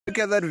Look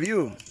at that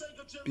view.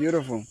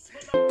 Beautiful.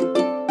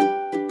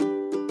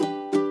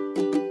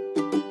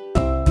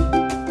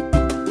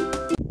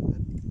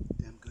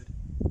 Damn good.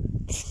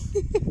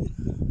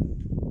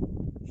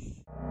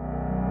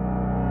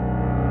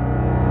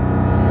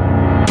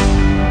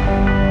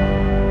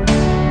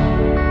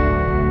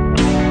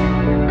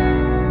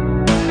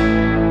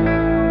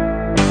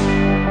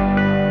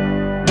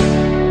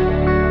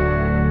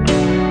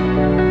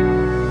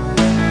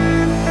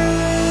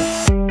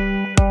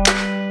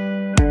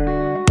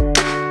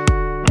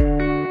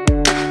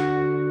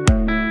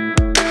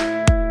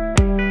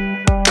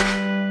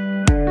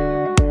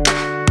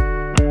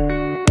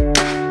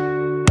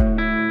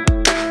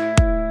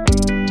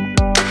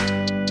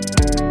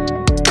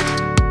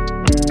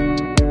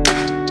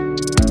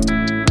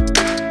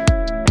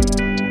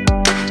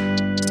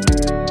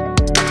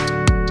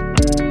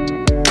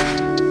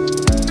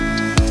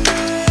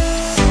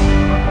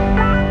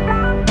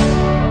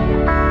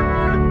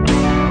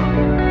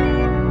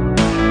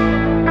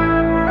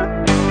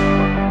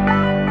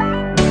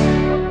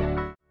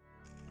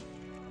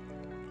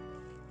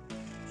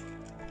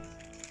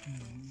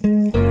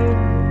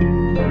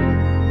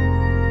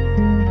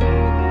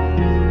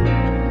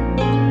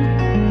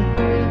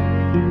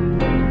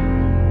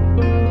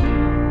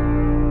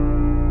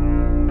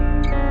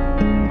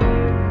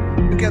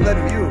 Look at that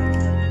view.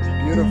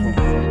 Beautiful.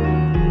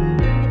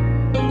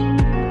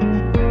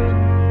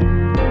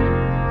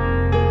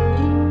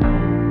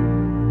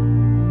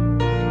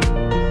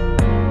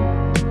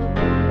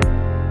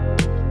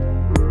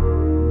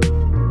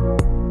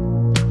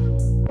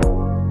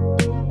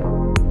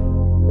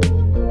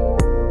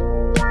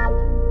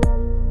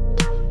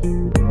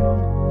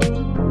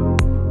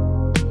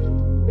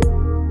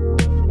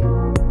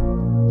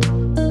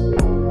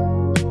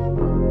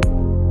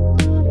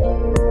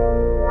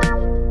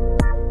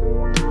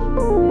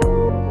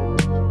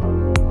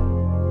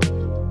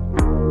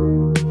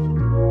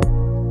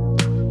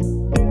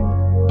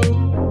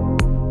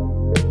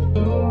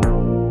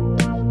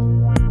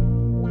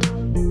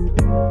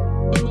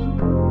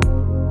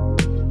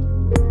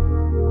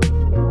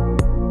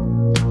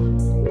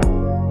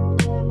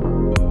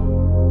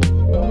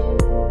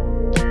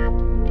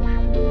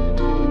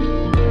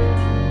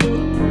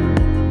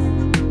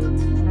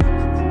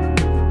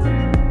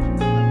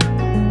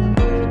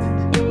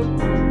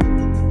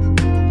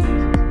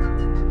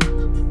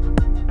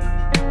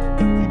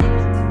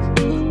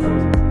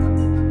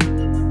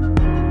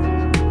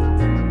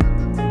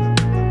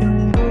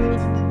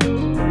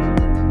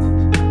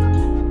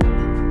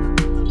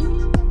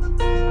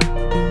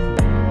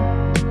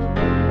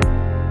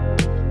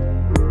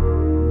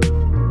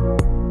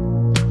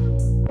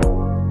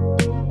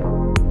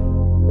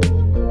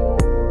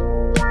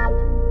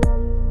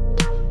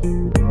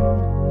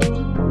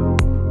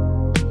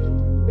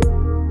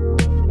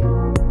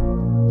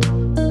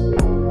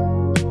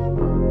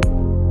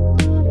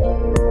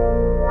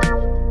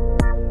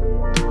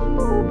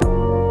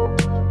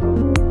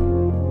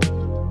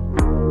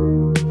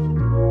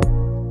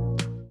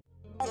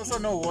 Also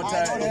no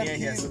water near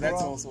here, so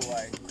that's also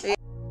why.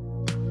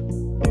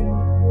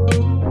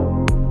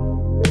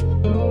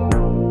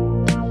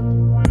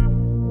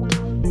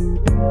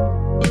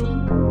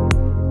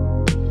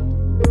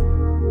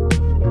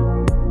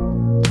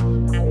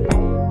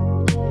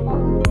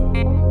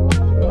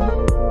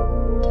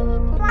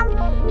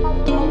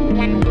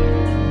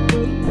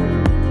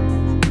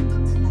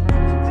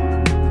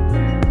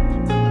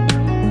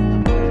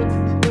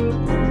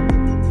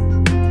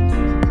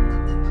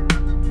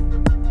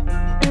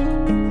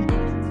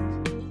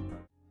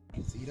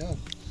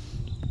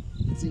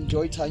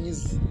 Enjoy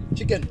Chinese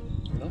chicken.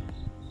 No?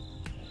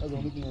 That's the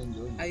only thing I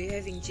enjoy. Are you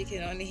having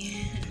chicken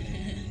only?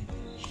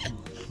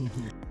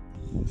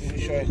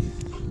 Sure.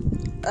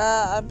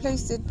 I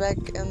placed it back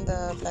in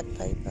the black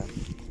paper.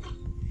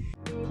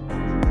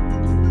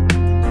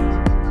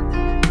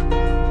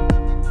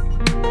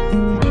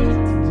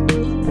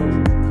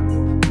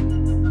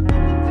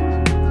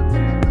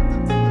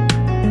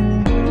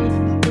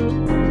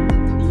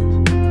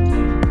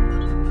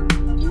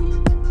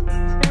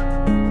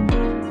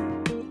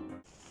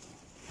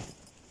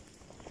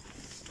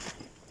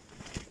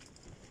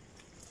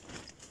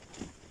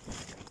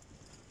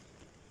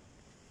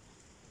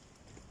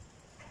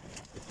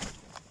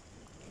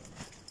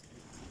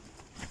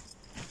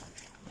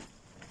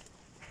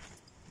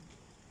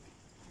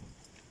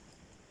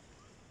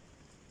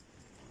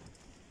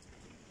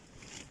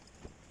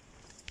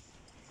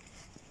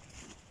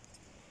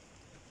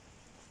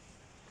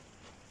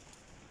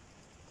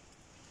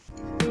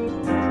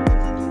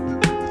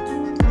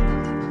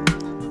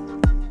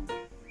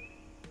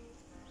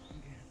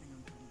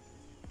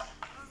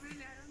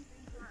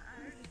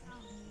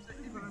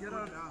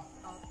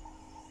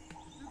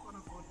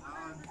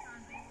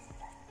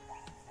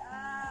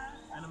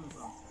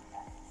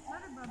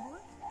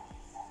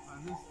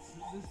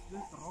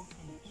 This rock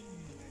is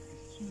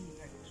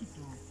too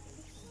tall.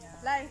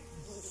 Live.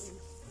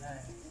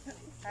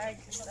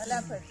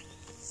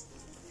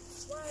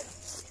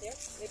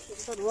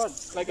 What?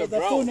 Like a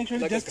ground.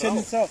 Like just turn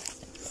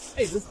itself.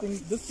 Hey, this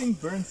thing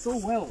burns so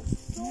well.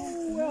 So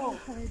well.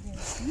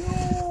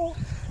 Yo.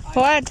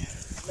 What?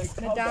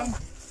 Like down.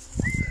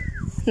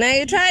 Now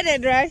you tried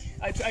it, right?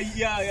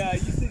 Yeah. You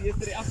said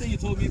yesterday after you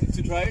told me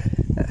to try it.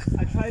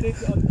 I tried it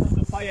on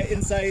the fire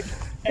inside,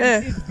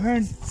 and it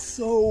burned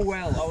so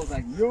well. I was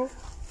like, yo.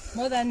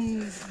 More than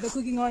the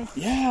cooking oil.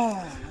 Yeah. I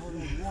was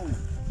like, whoa,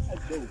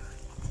 that's dope.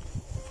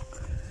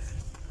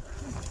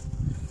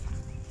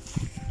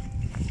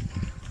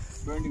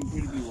 Burned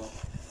incredibly well.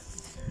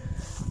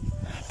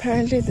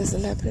 Apparently there's a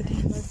leopard.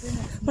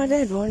 My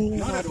dad warned me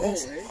Not about at all,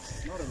 this eh?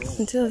 Not at all.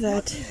 until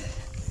that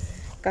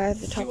guy at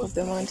the top of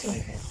the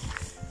mountain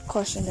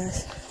cautioned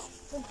us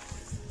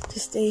to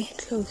stay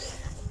close.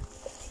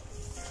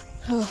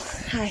 Oh,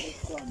 hi.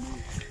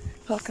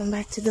 Welcome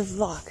back to the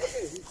vlog.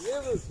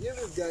 Hear this,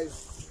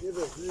 guys. Hear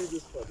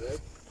this part, right?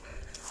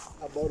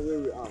 About where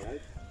we are,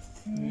 right?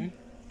 Mm-hmm.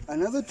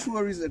 Another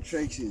tourist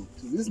attraction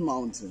to this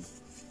mountain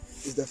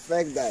is the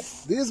fact that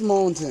these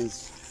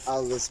mountains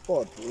are the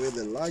spot where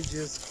the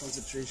largest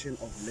concentration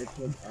of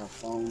leopards are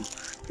found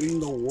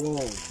in the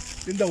world.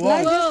 In the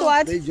world. Largest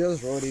what? They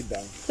just wrote it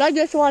down.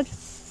 Largest what?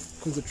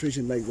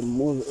 Concentration, like the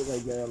most,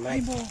 like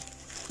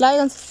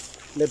Lions.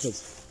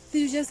 leopards. Did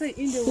you just say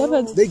in the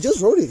Leopards. They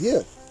just wrote it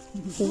here.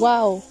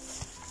 Wow.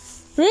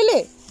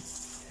 Really?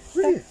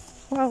 Really?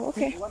 Wow,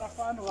 okay. When I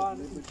find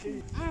one,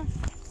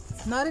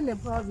 It's not in the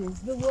province,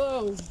 the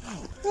world.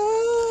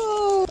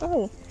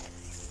 Oh.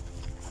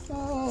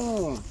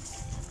 Oh.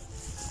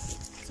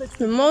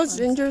 The most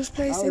dangerous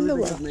place How in the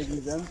everything is world.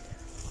 making them?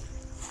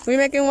 We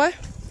making what?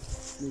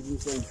 Making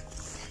sense.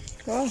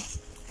 Oh.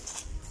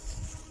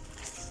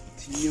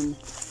 Team.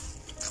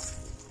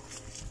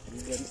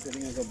 Everybody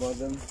sitting up above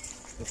them.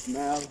 The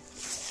smell.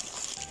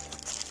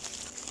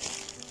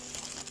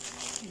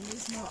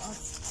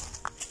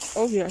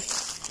 Oh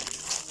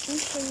yes.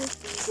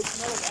 the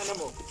smell of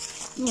animal.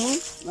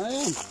 I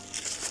am.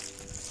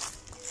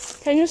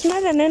 Can you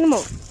smell an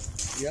animal?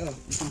 Yeah, you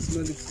can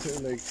smell it too,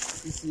 like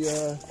you see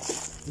the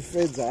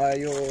feds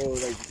eye or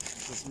like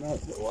the smell.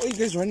 Why are you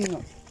guys running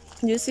up?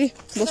 You see?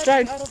 The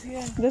stride. Out of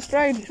here. The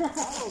stride.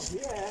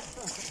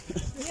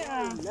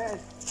 Yeah.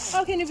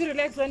 How can you be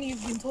relaxed when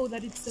you've been told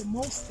that it's the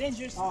most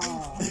dangerous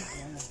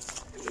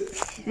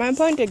place? My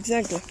point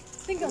exactly.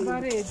 Think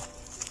about it.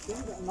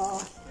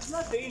 No, it's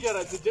not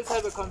dangerous. It just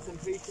has a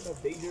concentration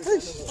of dangerous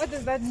animals. What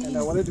does that mean? And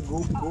I wanted to go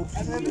And pee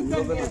it in the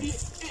middle of the night.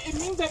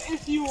 means that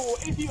if you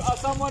are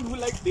someone who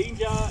likes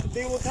danger,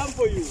 they will come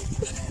for you.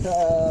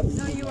 No,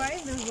 you are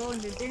in the zone,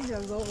 the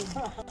danger zone.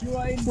 You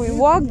are in We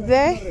walked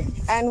there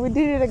and we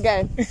did it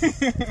again.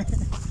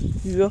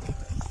 Yeah.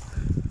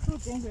 Two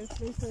dangerous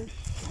places.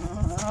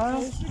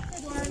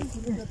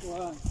 Restricted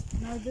one.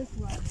 Now this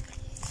one.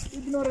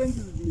 ignorance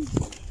is bliss.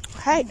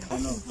 Hi.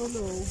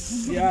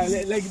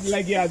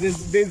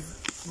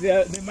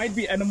 Yeah, there might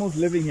be animals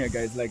living here,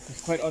 guys. Like,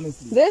 quite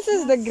honestly. This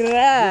is the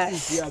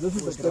grass. Yeah, this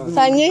is the grass.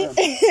 Tanya.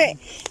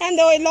 And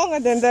they were longer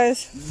than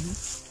this.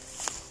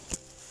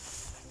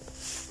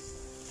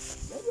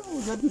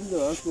 That is the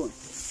last one.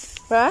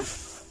 Huh?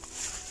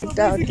 So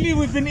basically,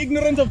 we've been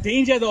ignorant of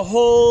danger the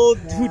whole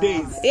 2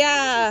 days.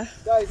 Yeah.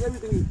 Guys,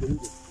 everything is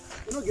dangerous.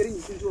 You know, getting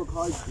into a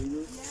car is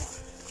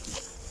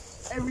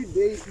dangerous. Every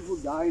day people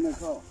die in a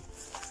car.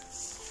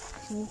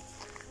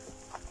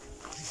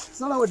 It's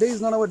not our day,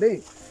 it's not our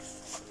day.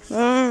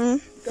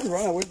 You can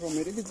run away from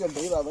it. If it's your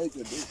day, it's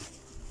your day.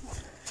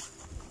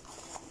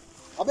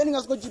 I bet you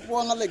guys got you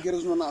like you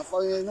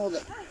know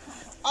that.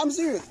 I'm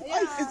serious.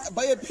 It's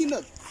buy a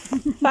peanut.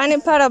 Funny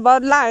part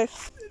about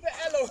life.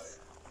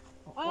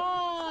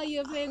 Oh,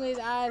 you're playing with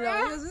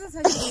Aloe. He was just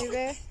touching me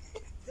there.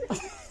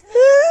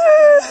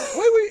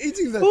 Why were you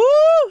eating that?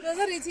 Ooh. He was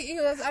not eating. He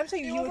was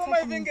actually you were On my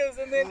touching me. fingers,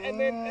 and then.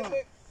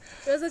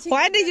 He was touching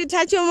Why me. did you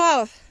touch your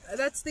mouth?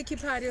 That sticky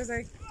part. He was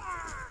like,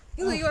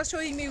 you were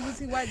showing me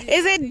what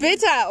Is it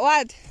bitter?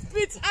 What?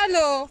 It's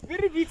aloe.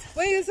 Very bitter.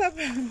 When you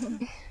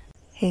suffering.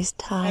 He's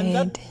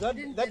tired.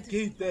 That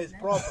gate there is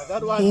proper.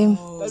 That one. Him.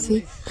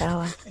 See? That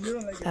one. And you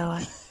don't like That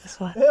one. This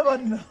one.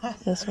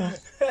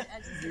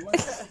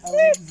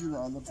 This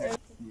one.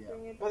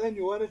 But then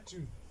you wanted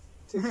to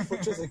take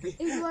photos again.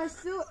 It was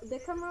still, the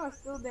camera was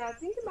still there. I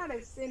think he might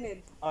have seen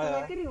it. Oh, yeah.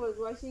 I think he was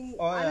watching,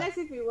 Oh, yeah. unless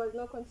if he was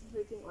not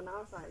concentrating on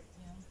our side.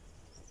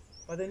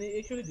 But then he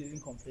actually didn't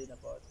complain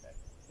about that.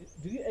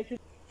 Did he actually?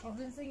 I've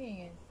been singing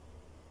it.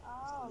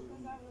 Oh,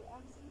 because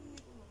I'm singing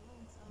it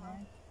in my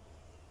room.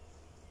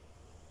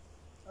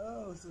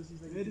 Oh, so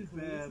she's like, Very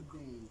bad.